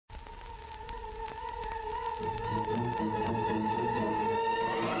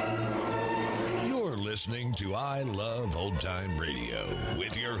You're listening to I Love Old Time Radio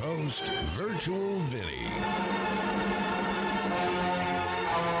with your host, Virtual Vinny.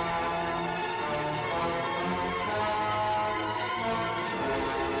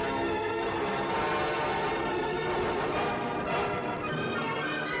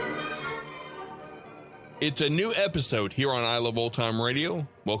 It's a new episode here on I Love Old Time Radio.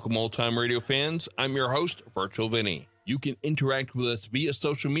 Welcome, Old Time Radio fans. I'm your host, Virtual Vinny. You can interact with us via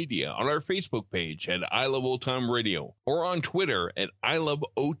social media on our Facebook page at I Love Old Time Radio or on Twitter at I Love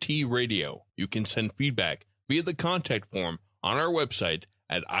OT Radio. You can send feedback via the contact form on our website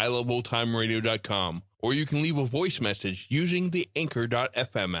at iloveoldtimeradio.com, or you can leave a voice message using the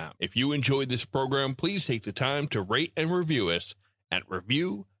Anchor.fm app. If you enjoyed this program, please take the time to rate and review us at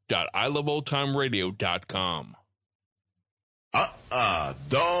review.iloveoldtimeradio.com.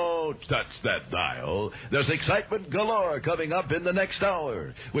 Don't touch that dial. There's excitement galore coming up in the next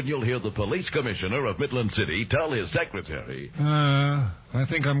hour when you'll hear the police commissioner of Midland City tell his secretary, I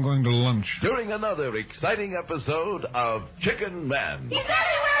think I'm going to lunch. during another exciting episode of Chicken Man. He's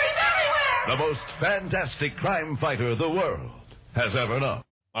everywhere! He's everywhere! The most fantastic crime fighter the world has ever known.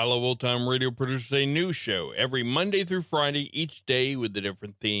 I Love Old Time Radio produces a new show every Monday through Friday, each day with a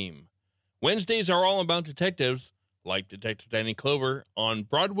different theme. Wednesdays are all about detectives, like Detective Danny Clover on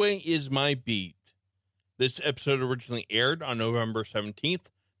Broadway Is My Beat. This episode originally aired on November 17th,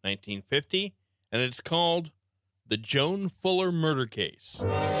 1950, and it's called The Joan Fuller Murder Case.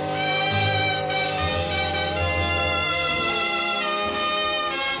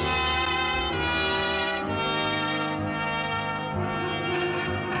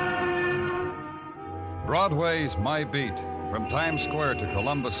 Broadway's My Beat, from Times Square to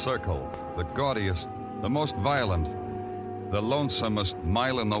Columbus Circle, the gaudiest, the most violent, the lonesomest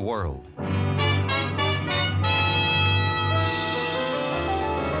mile in the world.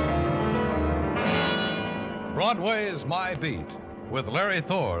 Broadway's My Beat, with Larry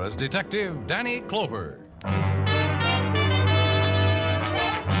Thor as Detective Danny Clover.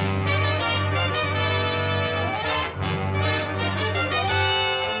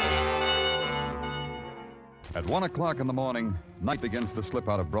 At 1 o'clock in the morning, night begins to slip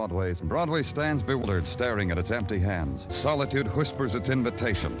out of Broadway's, and Broadway stands bewildered, staring at its empty hands. Solitude whispers its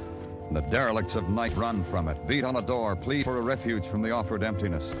invitation, and the derelicts of night run from it, beat on a door, plead for a refuge from the offered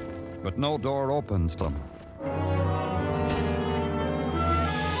emptiness. But no door opens to them.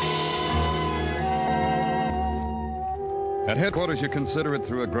 At headquarters, you consider it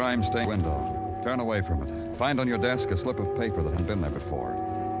through a grime-stained window. Turn away from it. Find on your desk a slip of paper that hasn't been there before.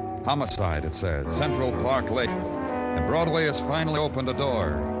 Homicide, it says. Central Park Lake. And Broadway has finally opened a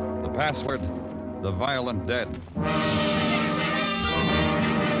door. The password, the violent dead.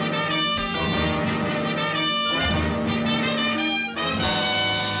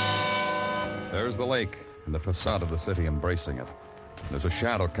 There's the lake and the facade of the city embracing it. There's a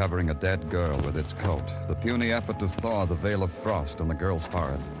shadow covering a dead girl with its coat. The puny effort to thaw the veil of frost on the girl's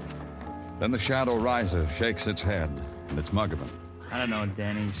forehead. Then the shadow rises, shakes its head, and it's Muggavan. I don't know,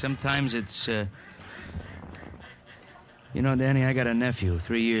 Danny. Sometimes it's, You know, Danny, I got a nephew,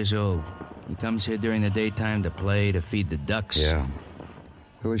 3 years old. He comes here during the daytime to play, to feed the ducks. Yeah.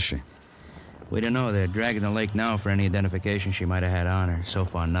 Who is she? We don't know. They're dragging the lake now for any identification she might have had on her. So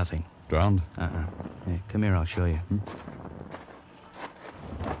far, nothing. Drowned? Hey, come here, I'll show you.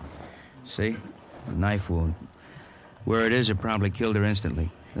 See? A knife wound. Where it is, it probably killed her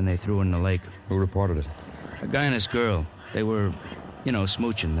instantly. Then they threw her in the lake. Who reported it? A guy and his girl. They were,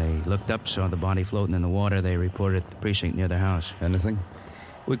 smooching. They looked up, saw the body floating in the water. They reported it at the precinct near the house. Anything?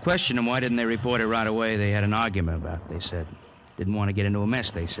 We questioned them. Why didn't they report it right away? They had an argument about it, they said. Didn't want to get into a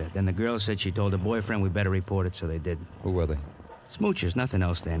mess, they said. Then the girl said she told her boyfriend we better report it, so they did. Who were they? Smoochers, nothing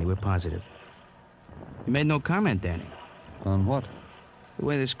else, Danny. We're positive. You made no comment, Danny. On what? The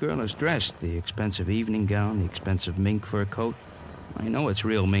way this girl is dressed. The expensive evening gown, the expensive mink fur coat. I know it's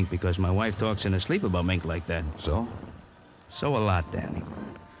real mink because my wife talks in her sleep about mink like that. So? So a lot, Danny.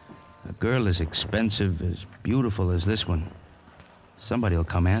 A girl as expensive, as beautiful as this one. Somebody will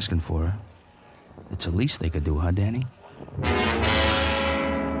come asking for her. It's the least they could do, huh, Danny?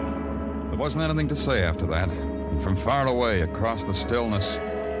 There wasn't anything to say after that. And from far away, across the stillness,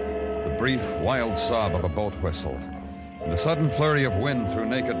 the brief, wild sob of a boat whistle. And the sudden flurry of wind through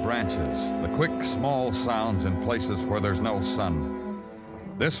naked branches. The quick, small sounds in places where there's no sun.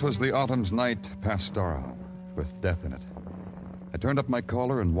 This was the autumn's night pastoral, with death in it. I turned up my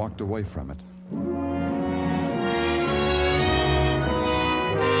collar and walked away from it.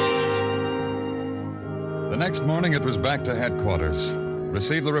 The next morning, it was back to headquarters.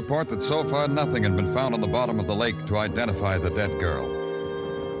 received the report that so far nothing had been found on the bottom of the lake to identify the dead girl.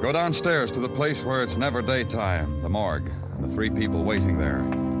 Go downstairs to the place where it's never daytime, the morgue, and the 3 people waiting there.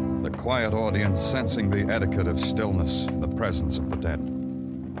 The quiet audience sensing the etiquette of stillness in the presence of the dead.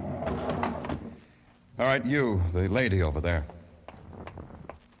 All right, you, the lady over there.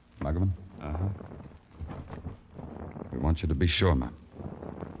 Muggerman? Uh-huh. We want you to be sure, ma'am.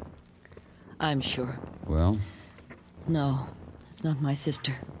 I'm sure. Well? No, it's not my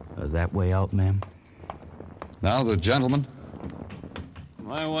sister. That way out, ma'am? Now, the gentleman.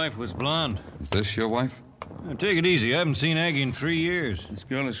 My wife was blonde. Is this your wife? Now, take it easy. I haven't seen Aggie in 3 years. This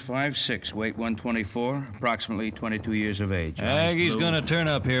girl is 5'6", weight 124, approximately 22 years of age. Aggie's gonna turn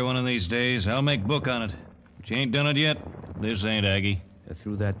up here one of these days. I'll make book on it. But she ain't done it yet. This ain't Aggie.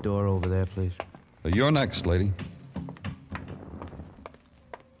 Through that door over there, please. You're next, lady.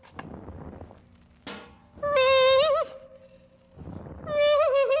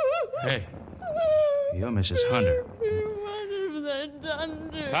 Hey, you're Mrs. Hunter. What have they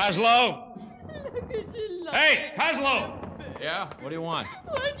done to me? Coslow! Look at you like Hey, Coslow! Yeah? What do you want?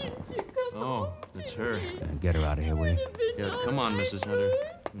 Why didn't you come Oh, it's her. Get her out of here, will you? Yeah, come on, Mrs. Hunter.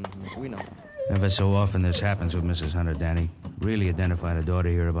 We know. Ever so often this happens with Mrs. Hunter, Danny. Really identified a daughter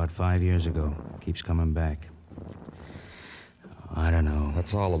here about 5 years ago. Keeps coming back. I don't know.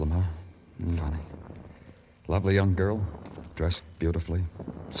 That's all of them, huh? Funny. Lovely young girl, dressed beautifully.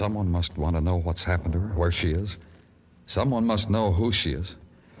 Someone must want to know what's happened to her, where she is. Someone must know who she is.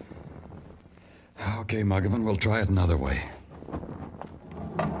 Okay, Muggerman, we'll try it another way.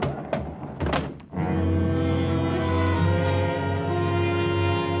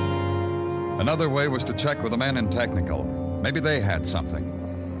 Another way was to check with the men in technical. Maybe they had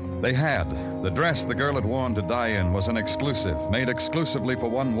something. They had. The dress the girl had worn to die in was an exclusive, made exclusively for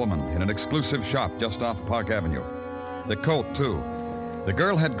one woman in an exclusive shop just off Park Avenue. The coat, too. The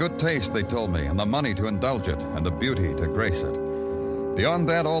girl had good taste, they told me, and the money to indulge it, and the beauty to grace it. Beyond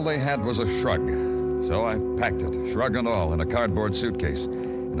that, all they had was a shrug. So I packed it, shrug and all, in a cardboard suitcase.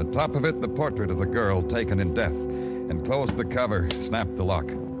 And on top of it, the portrait of the girl taken in death. And closed the cover, snapped the lock.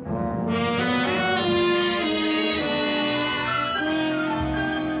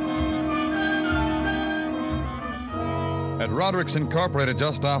 At Roderick's Incorporated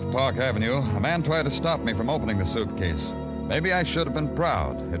just off Park Avenue, a man tried to stop me from opening the suitcase. Maybe I should have been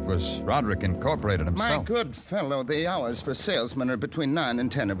proud. It was Roderick Incorporated himself. My good fellow, the hours for salesmen are between 9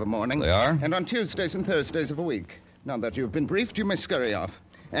 and 10 of a morning. They are? And on Tuesdays and Thursdays of a week. Now that you've been briefed, you may scurry off.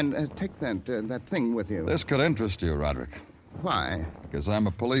 And take that thing with you. This could interest you, Roderick. Why? Because I'm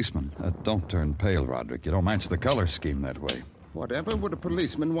a policeman. Don't turn pale, Roderick. You don't match the color scheme that way. Whatever would a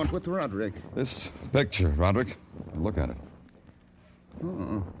policeman want with Roderick? This picture, Roderick. Look at it.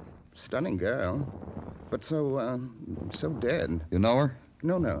 Oh, stunning girl. But so dead. You know her?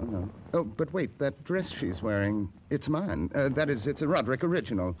 No. Oh, but wait, that dress she's wearing, it's mine. That is, it's a Roderick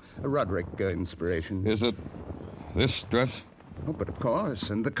original. A Roderick inspiration. Is it this dress? Oh, but of course,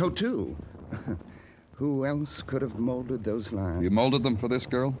 and the coat, too. Who else could have molded those lines? You molded them for this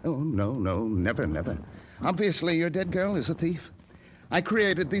girl? Oh, no, never. Obviously, your dead girl is a thief. I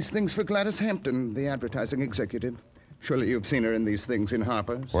created these things for Gladys Hampton, the advertising executive. Surely you've seen her in these things in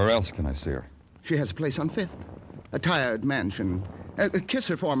Harper's. Where else can I see her? She has a place on 5th. A tired mansion. Kiss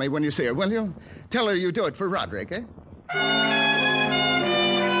her for me when you see her, will you? Tell her you do it for Roderick, eh?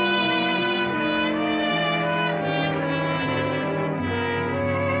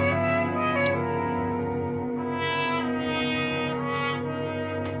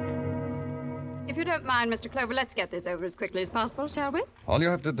 If you don't mind, Mr. Clover, let's get this over as quickly as possible, shall we? All you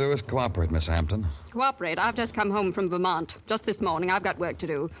have to do is cooperate, Miss Hampton. Cooperate? I've just come home from Vermont. Just this morning. I've got work to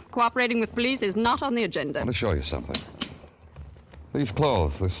do. Cooperating with police is not on the agenda. I want to show you something. These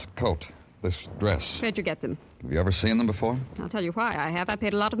clothes, this coat, this dress. Where'd you get them? Have you ever seen them before? I'll tell you why I have. I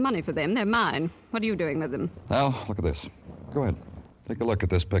paid a lot of money for them. They're mine. What are you doing with them? Now, look at this. Go ahead. Take a look at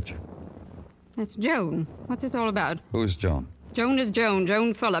this picture. That's Joan. What's this all about? Who's Joan? Joan is Joan.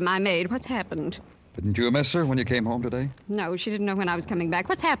 Joan Fuller, my maid. What's happened? Didn't you miss her when you came home today? No, she didn't know when I was coming back.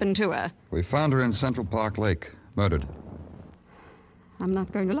 What's happened to her? We found her in Central Park Lake, murdered. I'm not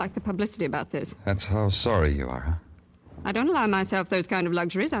going to like the publicity about this. That's how sorry you are, huh? I don't allow myself those kind of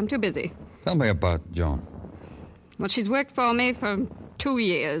luxuries. I'm too busy. Tell me about Joan. Well, she's worked for me for 2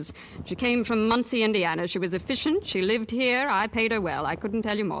 years. She came from Muncie, Indiana. She was efficient. She lived here. I paid her well. I couldn't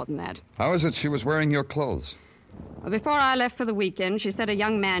tell you more than that. How is it she was wearing your clothes? Well, before I left for the weekend, she said a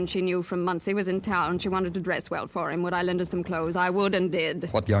young man she knew from Muncie was in town. She wanted to dress well for him. Would I lend her some clothes? I would and did.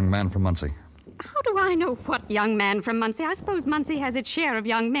 What young man from Muncie? How do I know what young man from Muncie? I suppose Muncie has its share of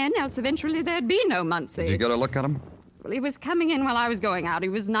young men, else eventually there'd be no Muncie. Did you get a look at him? Well, he was coming in while I was going out. He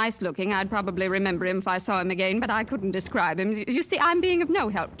was nice looking. I'd probably remember him if I saw him again, but I couldn't describe him. You see, I'm being of no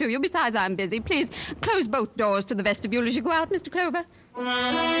help to you. Besides, I'm busy. Please close both doors to the vestibule as you go out, Mr. Clover.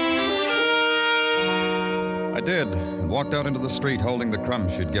 I did, and walked out into the street holding the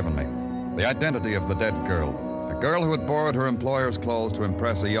crumbs she'd given me. The identity of the dead girl. A girl who had borrowed her employer's clothes to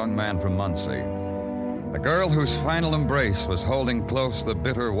impress a young man from Muncie. A girl whose final embrace was holding close the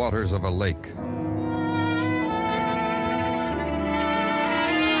bitter waters of a lake.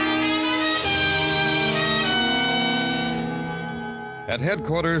 At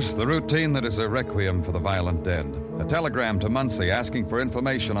headquarters, the routine that is a requiem for the violent dead. A telegram to Muncie asking for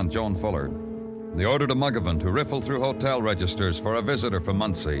information on Joan Fuller. The order to Muggavan to riffle through hotel registers for a visitor from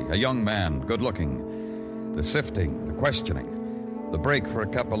Muncie, a young man, good-looking. The sifting, the questioning, the break for a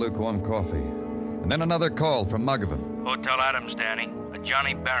cup of lukewarm coffee. And then another call from Muggavan. Hotel Adams, Danny. A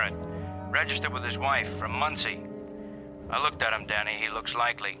Johnny Barrett. Registered with his wife from Muncie. I looked at him, Danny. He looks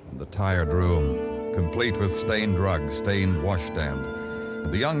likely. The tired room, complete with stained rug, stained washstand.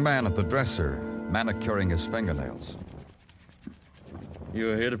 And the young man at the dresser, manicuring his fingernails.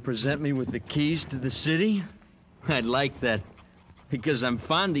 You're here to present me with the keys to the city? I'd like that, because I'm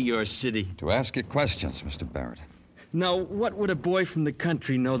fond of your city. To ask you questions, Mr. Barrett. Now, what would a boy from the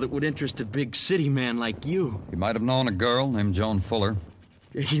country know that would interest a big city man like you? He might have known a girl named Joan Fuller.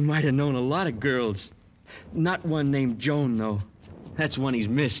 He might have known a lot of girls. Not one named Joan, though. That's one he's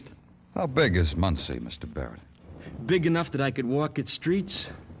missed. How big is Muncie, Mr. Barrett? Big enough that I could walk its streets,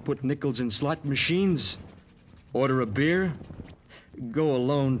 put nickels in slot machines, order a beer, go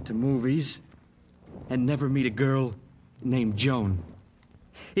alone to movies, and never meet a girl named Joan.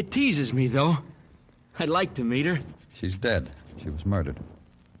 It teases me, though. I'd like to meet her. She's dead. She was murdered.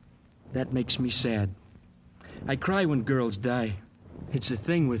 That makes me sad. I cry when girls die. It's a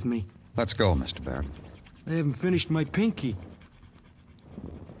thing with me. Let's go, Mr. Barrett. I haven't finished my pinky.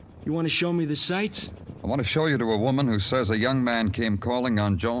 You want to show me the sights? I want to show you to a woman who says a young man came calling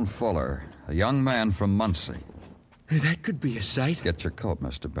on Joan Fuller, a young man from Muncie. That could be a sight. Get your coat,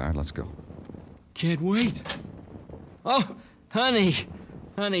 Mr. Barrett. Let's go. Can't wait. Oh, honey.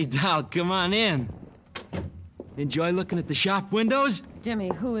 Honey, doll, come on in. Enjoy looking at the shop windows? Jimmy,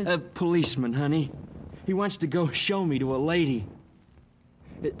 who is... A policeman, honey. He wants to go show me to a lady.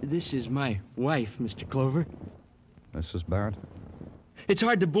 This is my wife, Mr. Clover. Mrs. Barrett? It's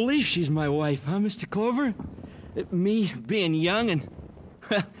hard to believe she's my wife, huh, Mr. Clover? Me being young and,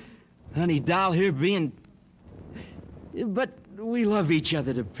 well, honey doll here being... But we love each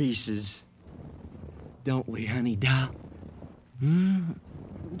other to pieces. Don't we, honey doll?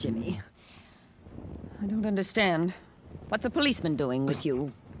 Jimmy, I don't understand. What's a policeman doing with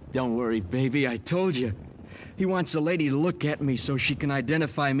you? Don't worry, baby, I told you. He wants a lady to look at me so she can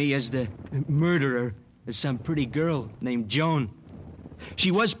identify me as the murderer of some pretty girl named Joan.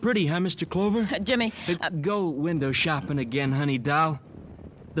 She was pretty, huh, Mr. Clover? Jimmy... Go window shopping again, honey doll.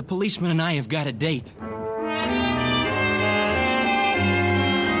 The policeman and I have got a date.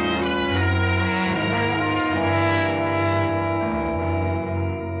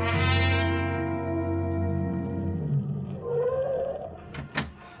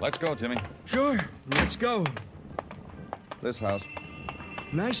 Let's go, Jimmy. Sure, let's go. This house.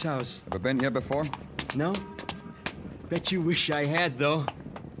 Nice house. Ever been here before? No. Bet you wish I had, though.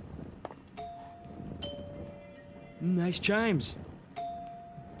 Nice chimes.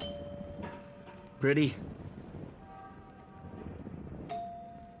 Pretty.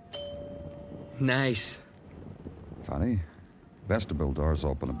 Nice. Funny. Vestibule doors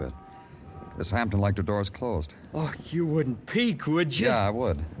open a bit. Miss Hampton liked her doors closed. Oh, you wouldn't peek, would you? Yeah, I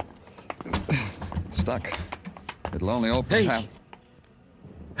would. Stuck. It'll only open half...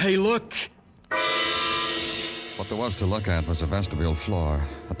 Hey, look! What there was to look at was a vestibule floor,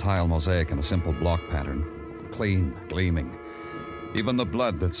 a tile mosaic in a simple block pattern. Clean, gleaming. Even the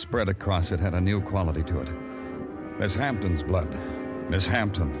blood that spread across it had a new quality to it. Miss Hampton's blood. Miss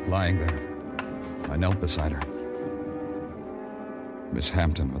Hampton lying there. I knelt beside her. Miss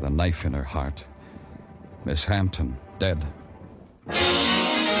Hampton with a knife in her heart. Miss Hampton dead.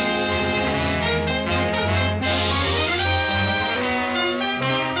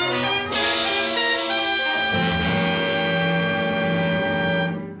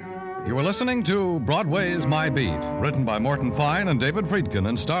 You were listening to Broadway's My Beat, written by Morton Fine and David Friedkin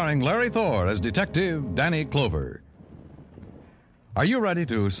and starring Larry Thor as Detective Danny Clover. Are you ready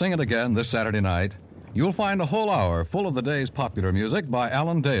to sing it again this Saturday night? You'll find a whole hour full of the day's popular music by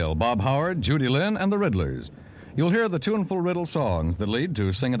Alan Dale, Bob Howard, Judy Lynn, and the Riddlers. You'll hear the tuneful riddle songs that lead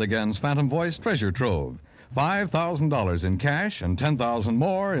to Sing It Again's Phantom Voice treasure trove. $5,000 in cash and $10,000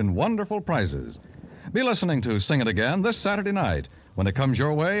 more in wonderful prizes. Be listening to Sing It Again this Saturday night when it comes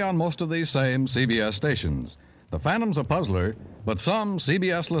your way on most of these same CBS stations. The Phantom's a puzzler, but some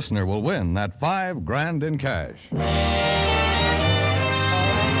CBS listener will win that $5,000 in cash.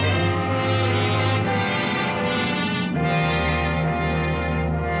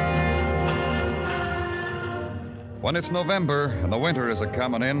 When it's November and the winter is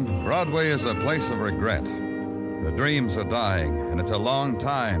a-comin' in, Broadway is a place of regret. The dreams are dying, and it's a long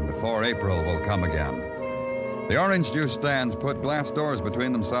time before April will come again. The orange juice stands put glass doors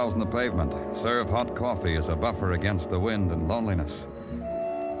between themselves and the pavement, serve hot coffee as a buffer against the wind and loneliness.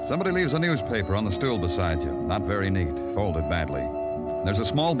 Somebody leaves a newspaper on the stool beside you, not very neat, folded badly. There's a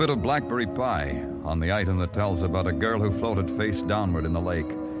small bit of blackberry pie on the item that tells about a girl who floated face downward in the lake.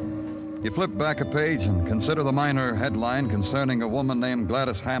 You flip back a page and consider the minor headline concerning a woman named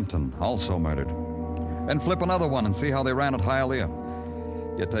Gladys Hampton, also murdered. Then flip another one and see how they ran at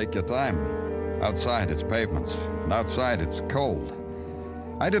Hialeah. You take your time. Outside, it's pavements, and outside, it's cold.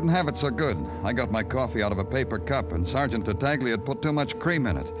 I didn't have it so good. I got my coffee out of a paper cup, and Sergeant Tattaglia had put too much cream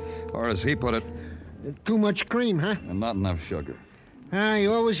in it. Or as he put it... Too much cream, huh? And not enough sugar.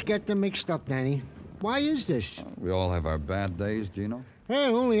 You always get them mixed up, Danny. Why is this? We all have our bad days, Gino.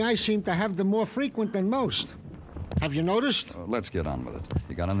 Well, only I seem to have them more frequent than most. Have you noticed? Let's get on with it.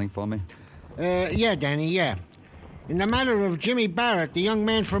 You got anything for me? Yeah, Danny, yeah. In the matter of Jimmy Barrett, the young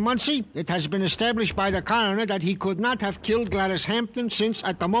man from Muncie, it has been established by the coroner that he could not have killed Gladys Hampton since,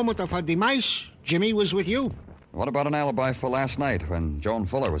 at the moment of her demise, Jimmy was with you. What about an alibi for last night when Joan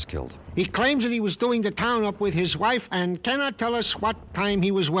Fuller was killed? He claims that he was doing the town up with his wife and cannot tell us what time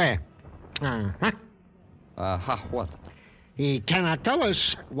he was where. What? He cannot tell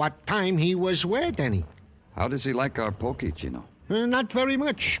us what time he was where, Danny. How does he like our pokey, Gino? Not very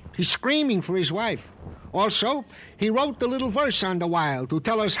much. He's screaming for his wife. Also, he wrote the little verse on the wire to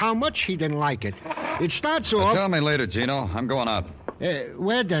tell us how much he didn't like it. It starts off... Tell me later, Gino. I'm going out.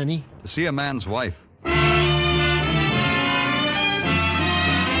 Where, Danny? To see a man's wife.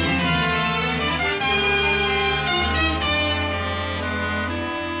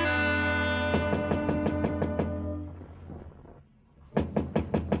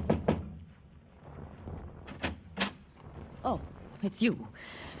 It's you.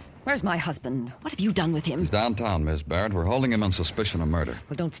 Where's my husband? What have you done with him? He's downtown, Miss Barrett. We're holding him on suspicion of murder.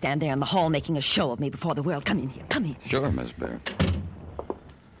 Well, don't stand there in the hall making a show of me before the world. Come in here. Come in. Sure, Miss Barrett.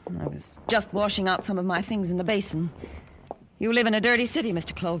 I was just washing out some of my things in the basin. You live in a dirty city,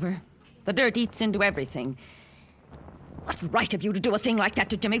 Mr. Clover. The dirt eats into everything. What right have you to do a thing like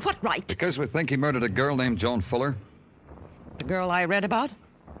that to Jimmy? What right? Because we think he murdered a girl named Joan Fuller. The girl I read about?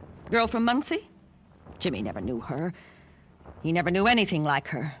 The girl from Muncie? Jimmy never knew her. He never knew anything like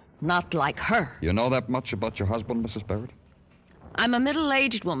her. Not like her. You know that much about your husband, Mrs. Barrett? I'm a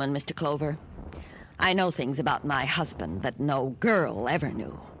middle-aged woman, Mr. Clover. I know things about my husband that no girl ever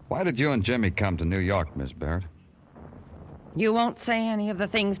knew. Why did you and Jimmy come to New York, Miss Barrett? You won't say any of the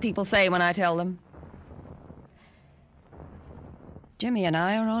things people say when I tell them. Jimmy and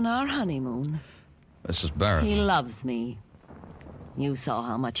I are on our honeymoon. Mrs. Barrett. He loves me. You saw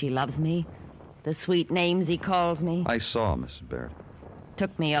how much he loves me. The sweet names he calls me. I saw, Mrs. Barrett.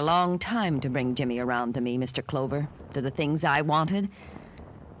 Took me a long time to bring Jimmy around to me, Mr. Clover, to the things I wanted.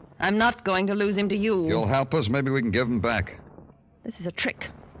 I'm not going to lose him to you. If you'll help us, maybe we can give him back. This is a trick.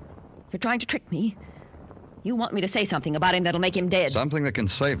 You're trying to trick me. You want me to say something about him that'll make him dead. Something that can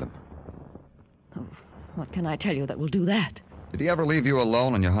save him. Oh, what can I tell you that will do that? Did he ever leave you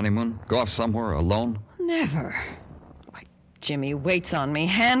alone on your honeymoon? Go off somewhere alone? Never. Why, Jimmy waits on me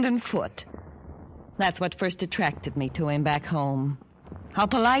hand and foot. That's what first attracted me to him back home. How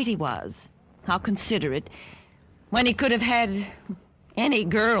polite he was. How considerate. When he could have had any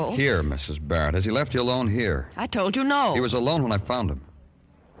girl. Here, Mrs. Barrett. Has he left you alone here? I told you no. He was alone when I found him.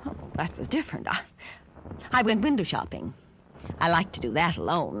 Oh, that was different. I went window shopping. I like to do that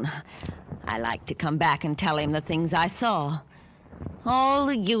alone. I like to come back and tell him the things I saw. All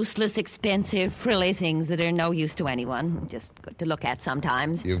the useless, expensive, frilly things that are no use to anyone. Just good to look at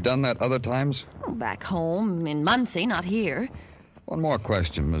sometimes. You've done that other times? Oh, back home, in Muncie, not here. One more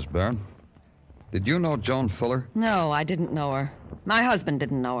question, Miss Barrett. Did you know Joan Fuller? No, I didn't know her. My husband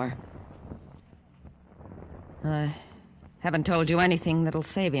didn't know her. I haven't told you anything that'll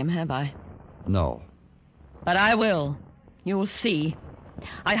save him, have I? No. But I will. You'll see.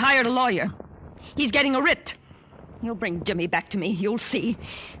 I hired a lawyer. He's getting a writ. He'll bring Jimmy back to me. You'll see.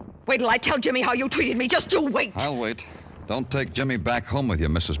 Wait till I tell Jimmy how you treated me. Just you wait. I'll wait. Don't take Jimmy back home with you,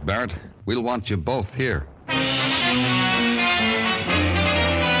 Mrs. Barrett. We'll want you both here.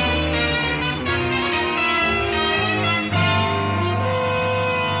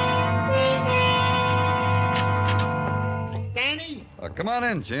 Come on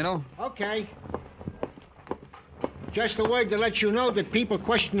in, Gino. Okay. Just a word to let you know that people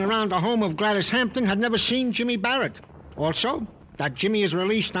questioning around the home of Gladys Hampton had never seen Jimmy Barrett. Also, that Jimmy is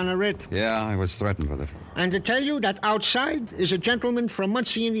released on a writ. Yeah, I was threatened with it. And to tell you that outside is a gentleman from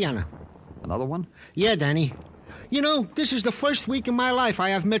Muncie, Indiana. Another one? Yeah, Danny. You know, this is the first week in my life I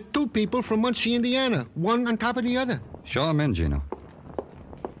have met two people from Muncie, Indiana, one on top of the other. Show him in, Gino.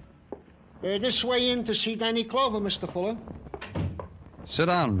 This way in to see Danny Clover, Mr. Fuller. Sit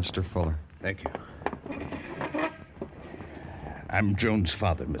down, Mr. Fuller. Thank you. I'm Joan's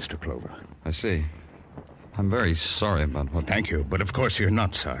father, Mr. Clover. I see. I'm very sorry about what... Thank you, but of course you're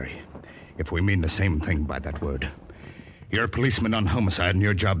not sorry. If we mean the same thing by that word. You're a policeman on homicide, and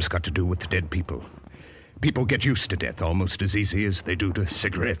your job's got to do with dead people. People get used to death almost as easy as they do to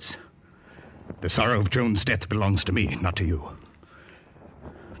cigarettes. The sorrow of Joan's death belongs to me, not to you.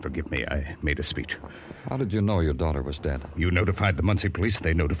 Forgive me, I made a speech. How did you know your daughter was dead? You notified the Muncie police,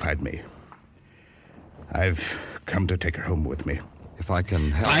 they notified me. I've come to take her home with me. If I can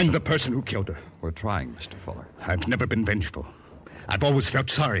help... Find the person who killed her. We're trying, Mr. Fuller. I've never been vengeful. I've always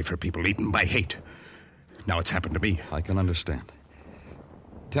felt sorry for people eaten by hate. Now it's happened to me. I can understand.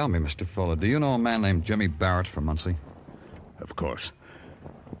 Tell me, Mr. Fuller, do you know a man named Jimmy Barrett from Muncie? Of course.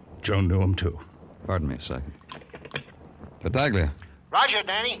 Joan knew him, too. Pardon me a second. Battaglia. Roger,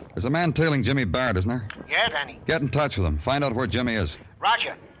 Danny. There's a man tailing Jimmy Barrett, isn't there? Yeah, Danny. Get in touch with him. Find out where Jimmy is.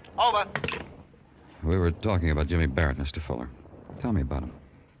 Roger. Over. We were talking about Jimmy Barrett, Mr. Fuller. Tell me about him.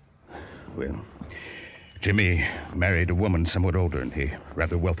 Well, Jimmy married a woman somewhat older than he.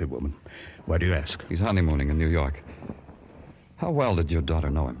 Rather wealthy woman. Why do you ask? He's honeymooning in New York. How well did your daughter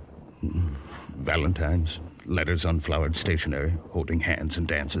know him? Valentines, letters on flowered stationery, holding hands and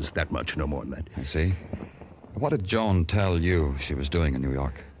dances. That much, no more than that. I see. What did Joan tell you she was doing in New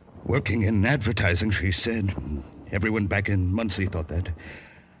York? Working in advertising, she said. Everyone back in Muncie thought that.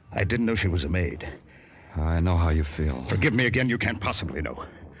 I didn't know she was a maid. I know how you feel. Forgive me again, you can't possibly know.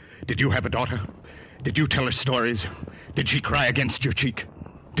 Did you have a daughter? Did you tell her stories? Did she cry against your cheek?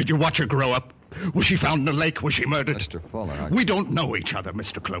 Did you watch her grow up? Was she found in a lake? Was she murdered? Mr. Fuller, We don't know each other,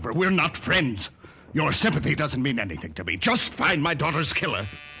 Mr. Clover. We're not friends. Your sympathy doesn't mean anything to me. Just find my daughter's killer.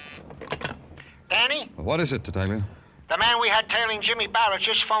 Danny? What is it, Tattaglia? The man we had tailing Jimmy Barrett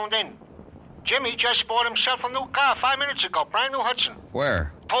just phoned in. Jimmy just bought himself a new car 5 minutes ago. Brand new Hudson.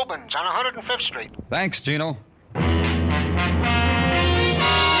 Where? Tobin's on 105th Street. Thanks, Gino.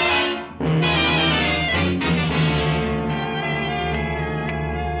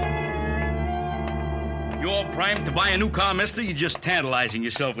 You're primed to buy a new car, mister? You're just tantalizing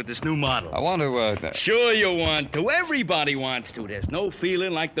yourself with this new model. I want to, Sure you want to. Everybody wants to. There's no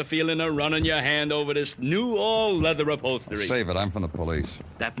feeling like the feeling of running your hand over this new all-leather upholstery. Save it. I'm from the police.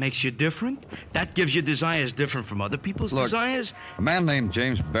 That makes you different? That gives you desires different from other people's desires? A man named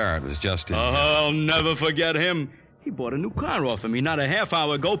James Barrett was just in here. I'll never forget him. He bought a new car off of me not a half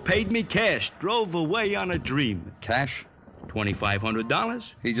hour ago, paid me cash, drove away on a dream. Cash? $2,500.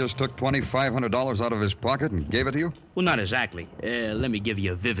 He just took $2,500 out of his pocket and gave it to you? Well, not exactly. Let me give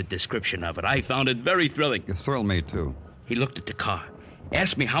you a vivid description of it. I found it very thrilling. You thrill me, too. He looked at the car,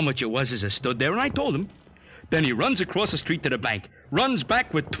 asked me how much it was as I stood there, and I told him. Then he runs across the street to the bank, runs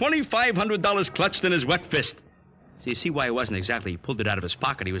back with $2,500 clutched in his wet fist. So you see why it wasn't exactly he pulled it out of his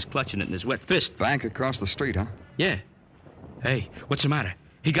pocket. He was clutching it in his wet fist. Bank across the street, huh? Yeah. Hey, what's the matter?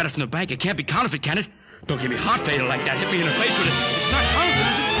 He got it from the bank. It can't be counterfeit, can it? Don't give me heart failure like that. Hit me in the face with it. It's not counterfeit,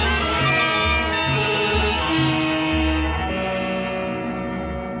 is it?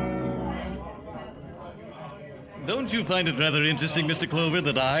 Don't you find it rather interesting, Mr. Clover,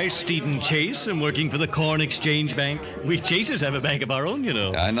 that I, Stephen Chase, am working for the Corn Exchange Bank? We Chasers have a bank of our own, you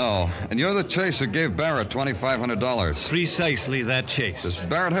know. I know. And you're the Chase who gave Barrett $2,500. Precisely that Chase. Does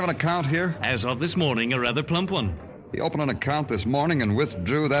Barrett have an account here? As of this morning, a rather plump one. He opened an account this morning and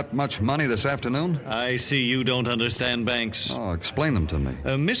withdrew that much money this afternoon? I see you don't understand banks. Oh, explain them to me.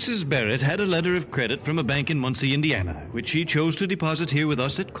 Mrs. Barrett had a letter of credit from a bank in Muncie, Indiana, which she chose to deposit here with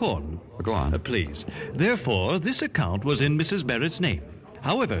us at Corn. Go on. Please. Therefore, this account was in Mrs. Barrett's name.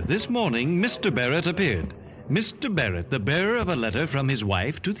 However, this morning, Mr. Barrett appeared. Mr. Barrett, the bearer of a letter from his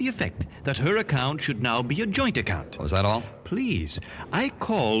wife to the effect that her account should now be a joint account. Was that all? Please. I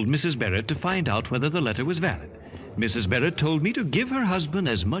called Mrs. Barrett to find out whether the letter was valid. Mrs. Barrett told me to give her husband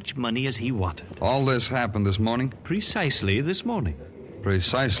as much money as he wanted. All this happened this morning? Precisely this morning.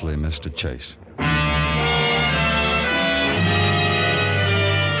 Precisely, Mr. Chase.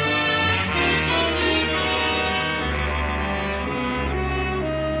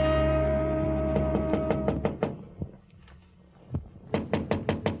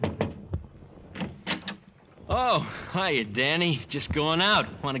 Oh, Hiya, Danny. Just going out.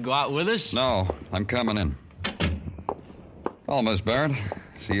 Want to go out with us? No, I'm coming in. Oh, Miss Barrett.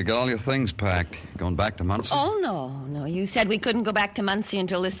 See, you got all your things packed. Going back to Muncie? Oh, no. You said we couldn't go back to Muncie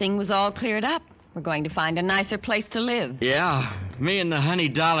until this thing was all cleared up. We're going to find a nicer place to live. Yeah, me and the Honey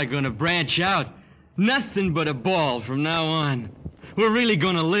Doll are going to branch out. Nothing but a ball from now on. We're really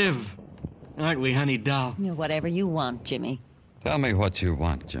going to live. Aren't we, Honey Doll? Whatever you want, Jimmy. Tell me what you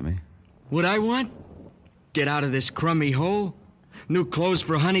want, Jimmy. What I want? Get out of this crummy hole. New clothes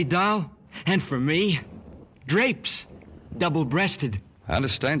for Honey Doll. And for me. Drapes. Double-breasted. I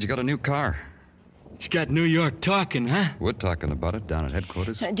understand you got a new car. It's got New York talking, huh? We're talking about it down at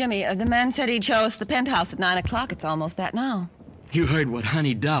headquarters. Jimmy, the man said he'd show us the penthouse at 9 o'clock. It's almost that now. You heard what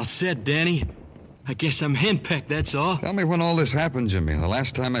Honey Doll said, Danny. I guess I'm henpecked, that's all. Tell me when all this happened, Jimmy. The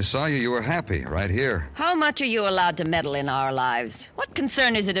last time I saw you, you were happy, right here. How much are you allowed to meddle in our lives? What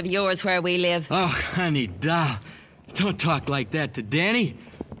concern is it of yours where we live? Oh, Honey Doll, don't talk like that to Danny.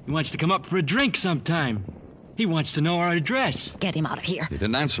 He wants to come up for a drink sometime. He wants to know our address. Get him out of here. You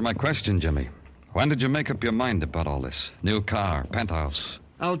didn't answer my question, Jimmy. When did you make up your mind about all this? New car, penthouse?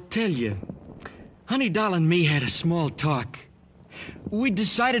 I'll tell you. Honey Doll and me had a small talk. We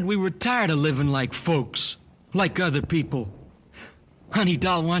decided we were tired of living like folks, like other people. Honey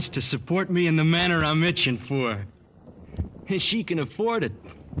Doll wants to support me in the manner I'm itching for. And she can afford it.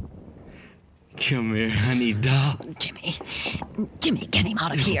 Come here, Honey Doll. Jimmy, get him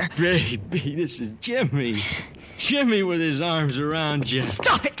out of here. Baby, this is Jimmy. Jimmy with his arms around you.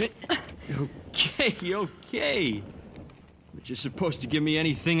 Stop it! Okay. But you're supposed to give me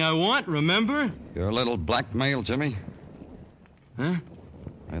anything I want, remember? You're a little blackmail, Jimmy. Huh?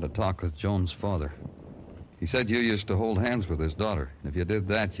 I had a talk with Joan's father. He said you used to hold hands with his daughter. If you did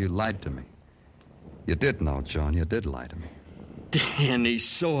that, you lied to me. You did know, John. You did lie to me. Danny,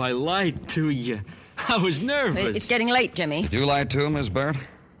 so I lied to you. I was nervous. It's getting late, Jimmy. Did you lie to him, Miss Barrett?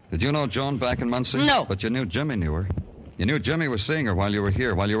 Did you know Joan back in Muncie? No. But you knew Jimmy knew her. You knew Jimmy was seeing her while you were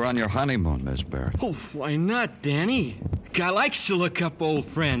here, while you were on your honeymoon, Miss Barrett. Oh, why not, Danny? Guy likes to look up old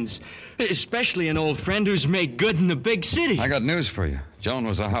friends, especially an old friend who's made good in the big city. I got news for you. Joan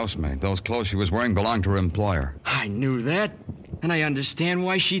was a housemaid. Those clothes she was wearing belonged to her employer. I knew that, and I understand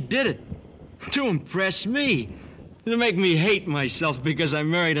why she did it. To impress me. To make me hate myself because I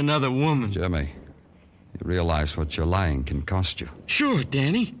married another woman. Jimmy, you realize what your lying can cost you. Sure,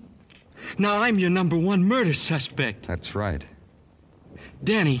 Danny. Now I'm your number one murder suspect. That's right.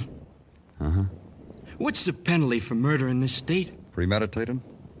 Danny. Uh-huh. What's the penalty for murder in this state? Premeditated?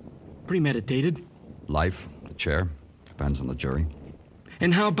 Premeditated. Life, the chair. Depends on the jury.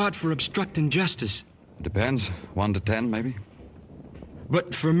 And how about for obstructing justice? It depends. 1 to 10, maybe.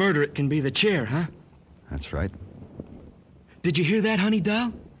 But for murder, it can be the chair, huh? That's right. Did you hear that, Honey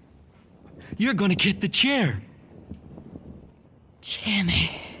Doll? You're going to get the chair. Jimmy.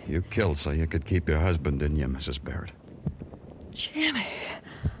 You killed so you could keep your husband, didn't you, Mrs. Barrett? Jimmy.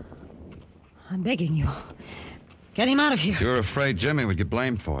 I'm begging you. Get him out of here. You were afraid Jimmy would get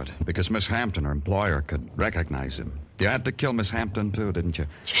blamed for it because Miss Hampton, her employer, could recognize him. You had to kill Miss Hampton, too, didn't you?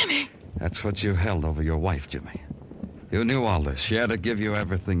 Jimmy. That's what you held over your wife, Jimmy. You knew all this. She had to give you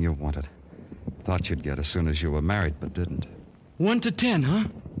everything you wanted. Thought you'd get as soon as you were married, but didn't. 1 to 10, huh?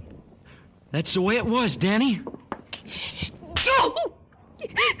 That's the way it was, Danny. You filth!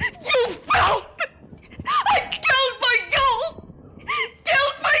 I killed for you!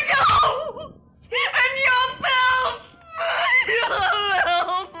 Killed for you! And you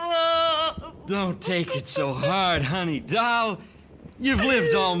filth! Don't take it so hard, Honey Doll. You've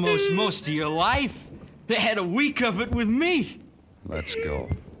lived almost most of your life. They had a week of it with me. Let's go,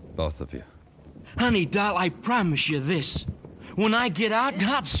 both of you. Honey Doll, I promise you this. When I get out,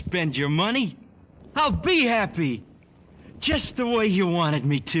 I'll spend your money. I'll be happy. Just the way you wanted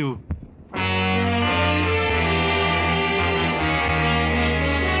me to.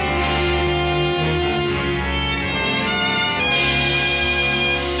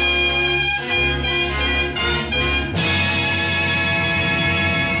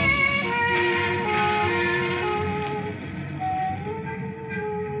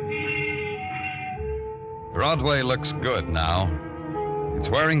 Broadway looks good now. It's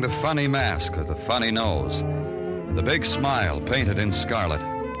wearing the funny mask with the funny nose. The big smile painted in scarlet.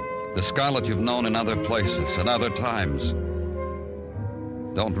 The scarlet you've known in other places and other times.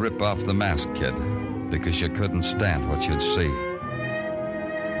 Don't rip off the mask, kid, because you couldn't stand what you'd see.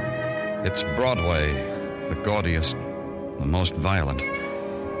 It's Broadway, the gaudiest, the most violent.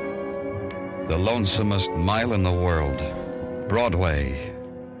 The lonesomest mile in the world. Broadway,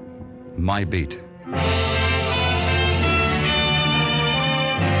 my beat.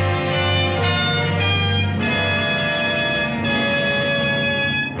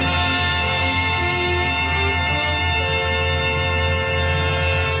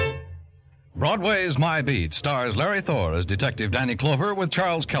 Broadway's My Beat stars Larry Thor as Detective Danny Clover with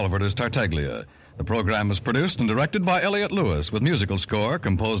Charles Calvert as Tartaglia. The program was produced and directed by Elliott Lewis with musical score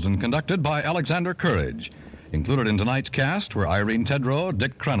composed and conducted by Alexander Courage. Included in tonight's cast were Irene Tedrow,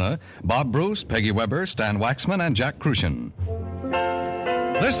 Dick Crenna, Bob Bruce, Peggy Weber, Stan Waxman, and Jack Crucian.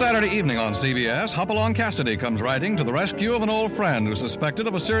 This Saturday evening on CBS, Hopalong Cassidy comes riding to the rescue of an old friend who's suspected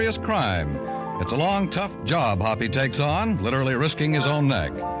of a serious crime. It's a long, tough job Hoppy takes on, literally risking his own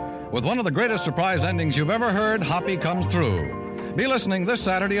neck. With one of the greatest surprise endings you've ever heard, Hoppy comes through. Be listening this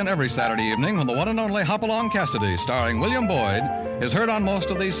Saturday and every Saturday evening when the one and only Hopalong Cassidy, starring William Boyd, is heard on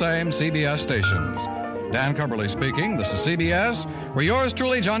most of these same CBS stations. Dan Cumberly speaking. This is CBS, where yours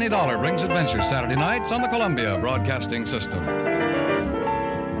truly, Johnny Dollar, brings adventures Saturday nights on the Columbia Broadcasting System.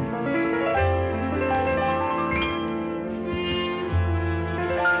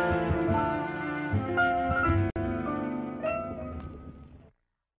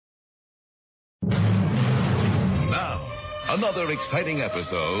 Another exciting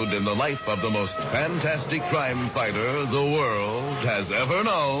episode in the life of the most fantastic crime fighter the world has ever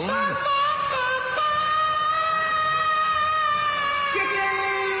known.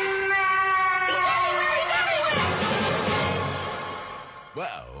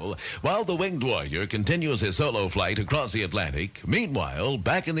 Well, while the Winged Warrior continues his solo flight across the Atlantic, meanwhile,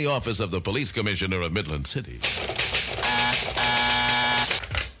 back in the office of the Police Commissioner of Midland City.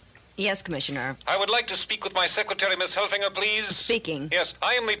 Yes, Commissioner. I would like to speak with my secretary, Miss Helfinger, please. Speaking. Yes,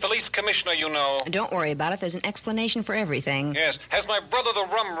 I am the police commissioner, you know. Don't worry about it. There's an explanation for everything. Yes. Has my brother, the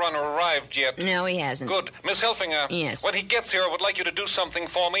rum runner, arrived yet? No, he hasn't. Good. Miss Helfinger. Yes. When he gets here, I would like you to do something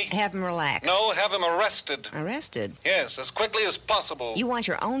for me. Have him relax. No, have him arrested. Arrested? Yes, as quickly as possible. You want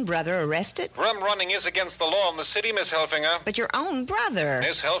your own brother arrested? Rum running is against the law in the city, Miss Helfinger. But your own brother.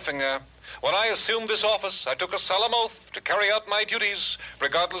 Miss Helfinger. When I assumed this office, I took a solemn oath to carry out my duties,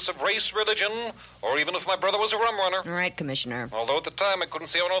 regardless of race, religion, or even if my brother was a rum runner. All right, Commissioner. Although at the time I couldn't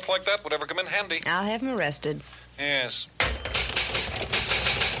see how an oath like that would ever come in handy. I'll have him arrested. Yes.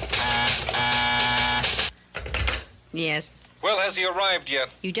 Yes. Well, has he arrived yet?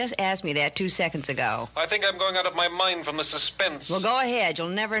 You just asked me that 2 seconds ago. I think I'm going out of my mind from the suspense. Well, go ahead. You'll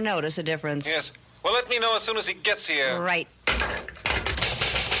never notice a difference. Yes. Well, let me know as soon as he gets here. Right.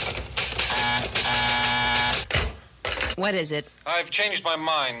 What is it? I've changed my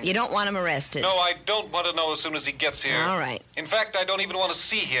mind. You don't want him arrested? No, I don't want to know as soon as he gets here. All right. In fact, I don't even want to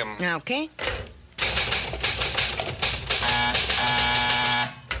see him. Okay.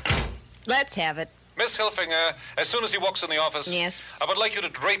 Let's have it. Miss Helfinger, as soon as he walks in the office... Yes? I would like you to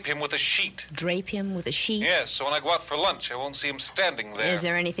drape him with a sheet. Drape him with a sheet? Yes, so when I go out for lunch, I won't see him standing there. Is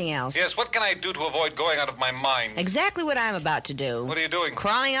there anything else? Yes, what can I do to avoid going out of my mind? Exactly what I'm about to do. What are you doing?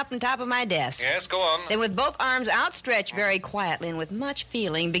 Crawling up on top of my desk. Yes, go on. Then with both arms outstretched very quietly and with much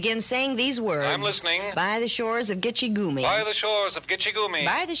feeling, begin saying these words. I'm listening. By the shores of Gitche Gumee. By the shores of Gitche Gumee.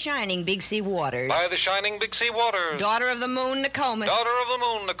 By the shining Big Sea waters. By the shining Big Sea waters. Daughter of the moon, Nokomis. Daughter of the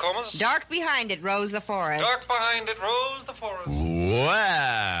moon, Nokomis. Dark behind it rose the forest. Dark behind it rose the forest.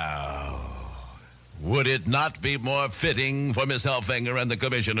 Wow. Would it not be more fitting for Miss Helfinger and the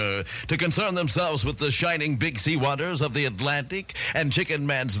Commissioner to concern themselves with the shining big sea waters of the Atlantic and Chicken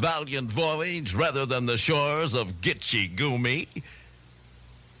Man's valiant voyage rather than the shores of Gitche Gumee?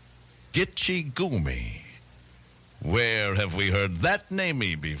 Gitche Gumee. Where have we heard that name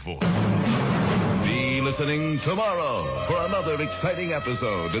before? Be listening tomorrow for another exciting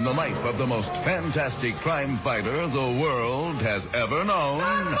episode in the life of the most fantastic crime fighter the world has ever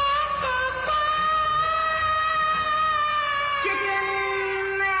known.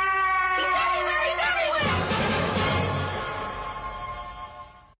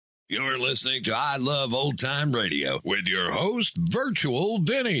 You're listening to I Love Old Time Radio with your host, Virtual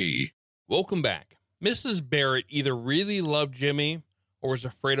Vinny. Welcome back. Mrs. Barrett either really loved Jimmy or was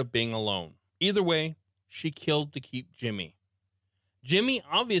afraid of being alone. Either way, she killed to keep Jimmy. Jimmy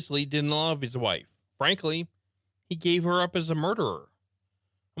obviously didn't love his wife. Frankly, he gave her up as a murderer.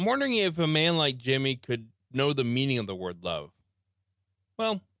 I'm wondering if a man like Jimmy could know the meaning of the word love.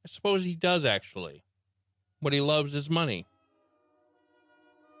 Well, I suppose he does, actually. What he loves is money.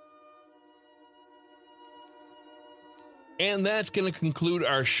 And that's going to conclude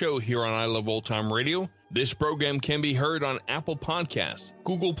our show here on I Love Old Time Radio. This program can be heard on Apple Podcasts,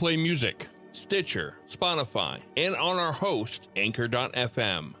 Google Play Music, Stitcher, Spotify, and on our host,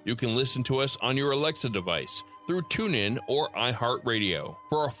 Anchor.fm. You can listen to us on your Alexa device through TuneIn or iHeartRadio.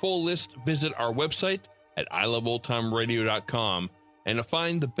 For a full list, visit our website at iloveoldtimeradio.com and to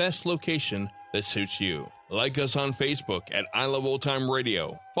find the best location that suits you. Like us on Facebook at I Love Old Time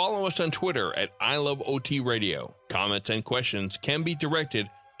Radio. Follow us on Twitter at I Love OT Radio. Comments and questions can be directed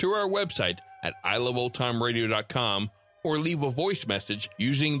to our website at iloveoldtimeradio.com or leave a voice message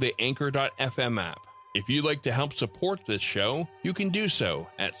using the Anchor.fm app. If you'd like to help support this show, you can do so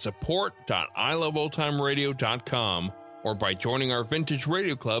at support.iloveoldtimeradio.com or by joining our Vintage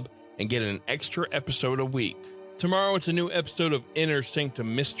Radio Club and get an extra episode a week. Tomorrow it's a new episode of Inner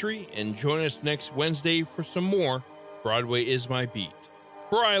Sanctum Mystery, and join us next Wednesday for some more Broadway is My Beat.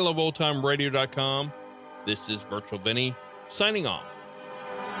 For iloveoldtimeradio.com, this is Virtual Vinny, signing off.